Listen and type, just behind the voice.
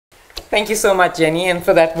Thank you so much, Jenny, and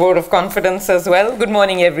for that vote of confidence as well. Good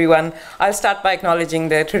morning, everyone. I'll start by acknowledging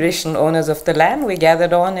the traditional owners of the land we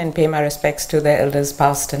gathered on and pay my respects to their elders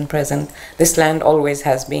past and present. This land always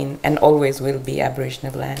has been and always will be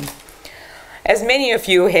Aboriginal land. As many of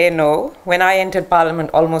you here know, when I entered Parliament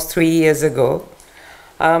almost 3 years ago,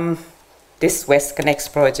 this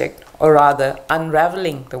WestConnex project, or rather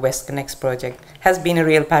unraveling the WestConnex project, has been a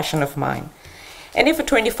real passion of mine. And if a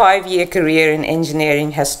 25-year career in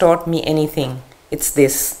engineering has taught me anything, it's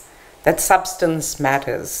this, that substance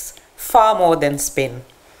matters far more than spin,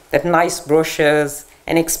 that nice brochures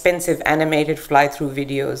and expensive animated fly-through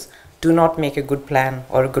videos do not make a good plan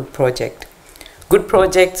or a good project. Good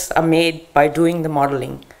projects are made by doing the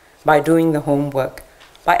modeling, by doing the homework,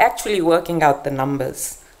 by actually working out the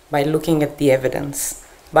numbers, by looking at the evidence,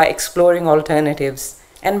 by exploring alternatives,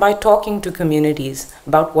 and by talking to communities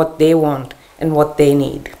about what they want and what they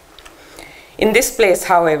need. In this place,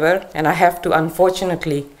 however, and I have to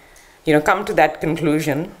unfortunately, come to that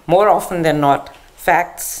conclusion, more often than not,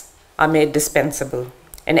 facts are made dispensable,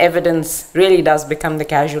 and evidence really does become the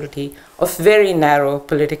casualty of very narrow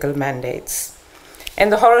political mandates.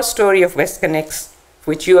 And the horror story of WestConnex,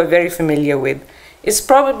 which you are very familiar with, is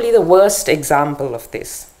probably the worst example of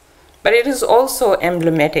this. But it is also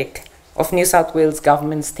emblematic of New South Wales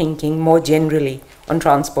government's thinking more generally on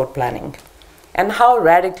transport planning, and how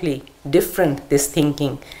radically different this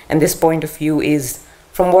thinking and this point of view is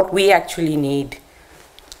from what we actually need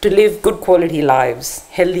to live good quality lives,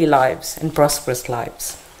 healthy lives, and prosperous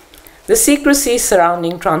lives. The secrecy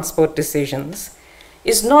surrounding transport decisions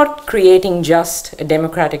is not creating just a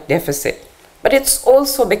democratic deficit, but it's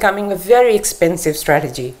also becoming a very expensive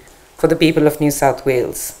strategy for the people of New South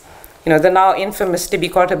Wales. The now infamous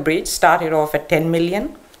Tibby-Cotter Bridge started off at 10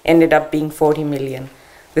 million, ended up being 40 million.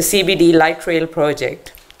 The CBD light rail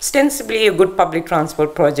project, ostensibly a good public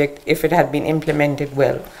transport project if it had been implemented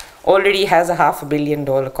well, already has a $500 million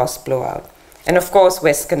cost blowout. And of course,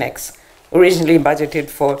 WestConnex, originally budgeted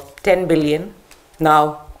for $10 billion,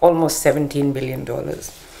 now almost $17 billion.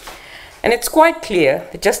 And it's quite clear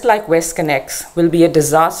that just like WestConnex will be a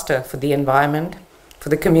disaster for the environment, for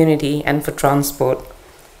the community, and for transport,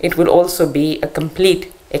 it will also be a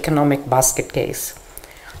complete economic basket case.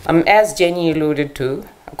 As Jenny alluded to,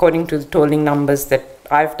 according to the tolling numbers that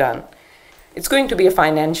I've done, it's going to be a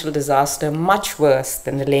financial disaster much worse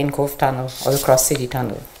than the Lane Cove Tunnel or the Cross City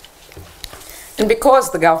Tunnel. And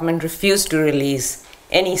because the government refused to release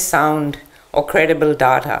any sound or credible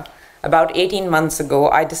data, about 18 months ago,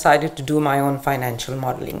 I decided to do my own financial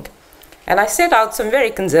modeling. And I set out some very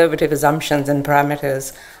conservative assumptions and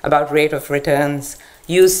parameters about rate of returns,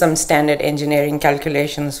 used some standard engineering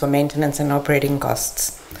calculations for maintenance and operating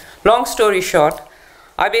costs. Long story short,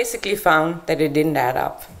 I basically found that it didn't add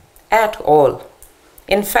up at all.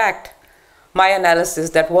 In fact, my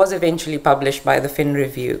analysis that was eventually published by the Fin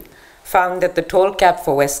Review found that the toll cap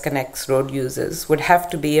for WestConnex road users would have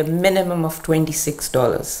to be a minimum of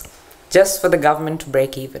 $26 just for the government to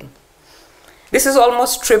break even. This is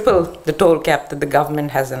almost triple the toll cap that the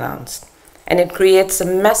government has announced, and it creates a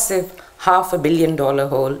massive $500 million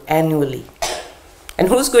hole annually. And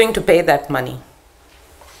who's going to pay that money?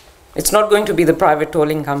 It's not going to be the private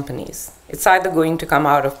tolling companies. It's either going to come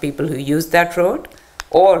out of people who use that road,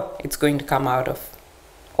 or it's going to come out of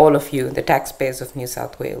all of you, the taxpayers of New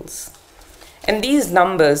South Wales. And these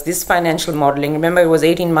numbers, this financial modeling, remember it was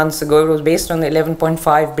 18 months ago, it was based on the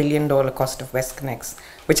 $11.5 billion cost of WestConnex,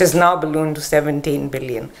 which has now ballooned to $17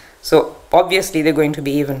 billion. So obviously they're going to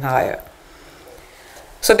be even higher.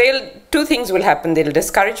 So two things will happen. They'll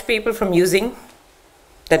discourage people from using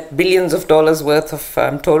that billions of dollars worth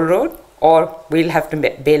of toll road, or we'll have to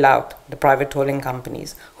bail out the private tolling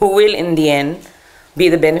companies, who will in the end be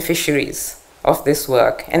the beneficiaries of this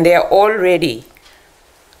work. And they are already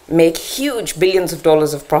make huge billions of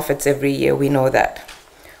dollars of profits every year, we know that.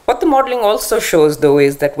 What the modeling also shows though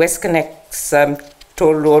is that WestConnex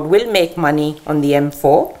toll road will make money on the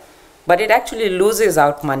M4, but it actually loses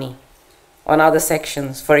out money on other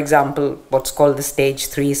sections, for example, what's called the Stage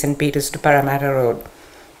 3 St. Peters to Parramatta Road.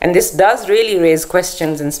 And this does really raise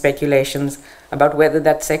questions and speculations about whether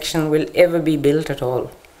that section will ever be built at all,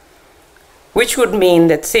 which would mean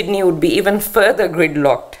that Sydney would be even further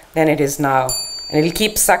gridlocked than it is now, and it'll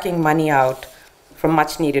keep sucking money out from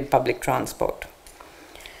much needed public transport.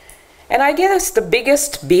 And I guess the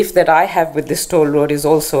biggest beef that I have with this toll road is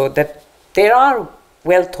also that there are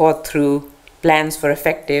well thought through plans for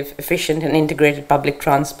effective, efficient and integrated public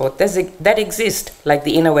transport that exist, like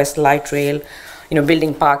the Inner West Light Rail,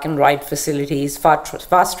 building park and ride facilities,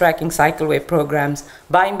 fast-tracking cycleway programs,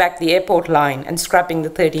 buying back the airport line, and scrapping the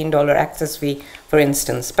 $13 access fee, for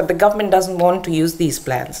instance. But the government doesn't want to use these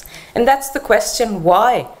plans. And that's the question: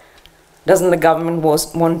 why doesn't the government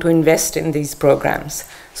want to invest in these programs?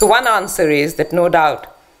 So one answer is that no doubt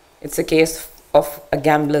it's a case of a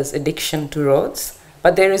gambler's addiction to roads,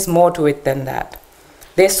 but there is more to it than that.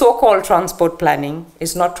 Their so-called transport planning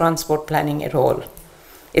is not transport planning at all.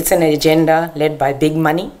 It's an agenda led by big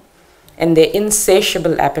money and their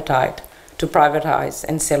insatiable appetite to privatize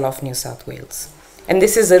and sell off New South Wales. And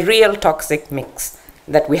this is a real toxic mix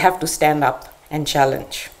that we have to stand up and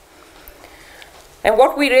challenge. And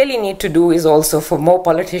what we really need to do is also for more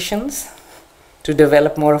politicians to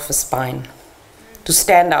develop more of a spine, to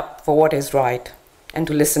stand up for what is right and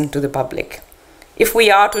to listen to the public. If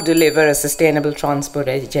we are to deliver a sustainable transport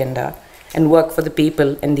agenda and work for the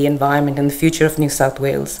people and the environment and the future of New South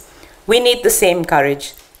Wales, we need the same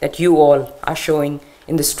courage that you all are showing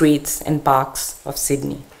in the streets and parks of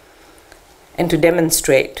Sydney, and to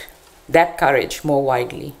demonstrate that courage more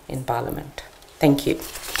widely in Parliament. Thank you.